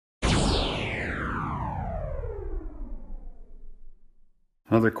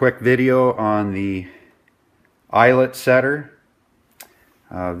Another quick video on the eyelet setter.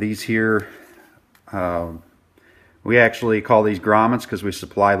 These here, we actually call these grommets because we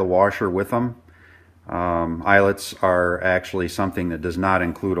supply the washer with them. Eyelets are actually something that does not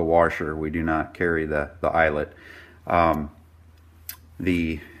include a washer. We do not carry the eyelet.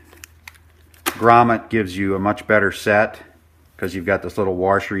 The grommet gives you a much better set because you've got this little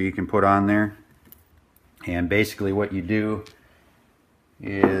washer you can put on there. And basically what you do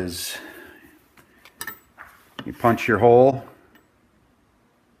is you punch your hole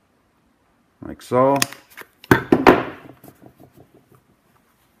like so.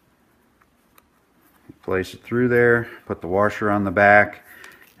 Place it through there, put the washer on the back,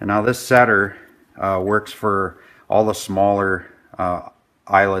 and now this setter works for all the smaller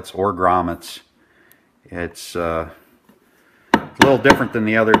eyelets or grommets. It's a little different than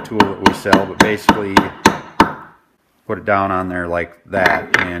the other tool that we sell, but basically put it down on there like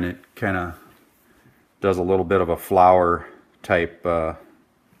that and it kind of does a little bit of a flower type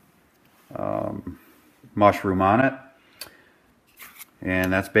mushroom on it,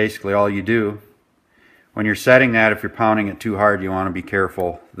 and that's basically all you do. When you're setting that, if you're pounding it too hard, you want to be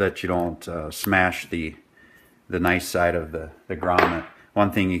careful that you don't smash the nice side of the grommet.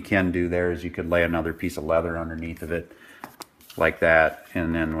 One thing you can do there is you could lay another piece of leather underneath of it like that,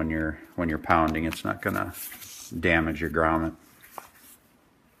 and then when you're pounding, it's not going to damage your grommet.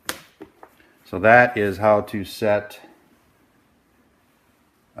 So that is how to set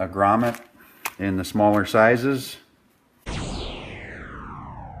a grommet in the smaller sizes.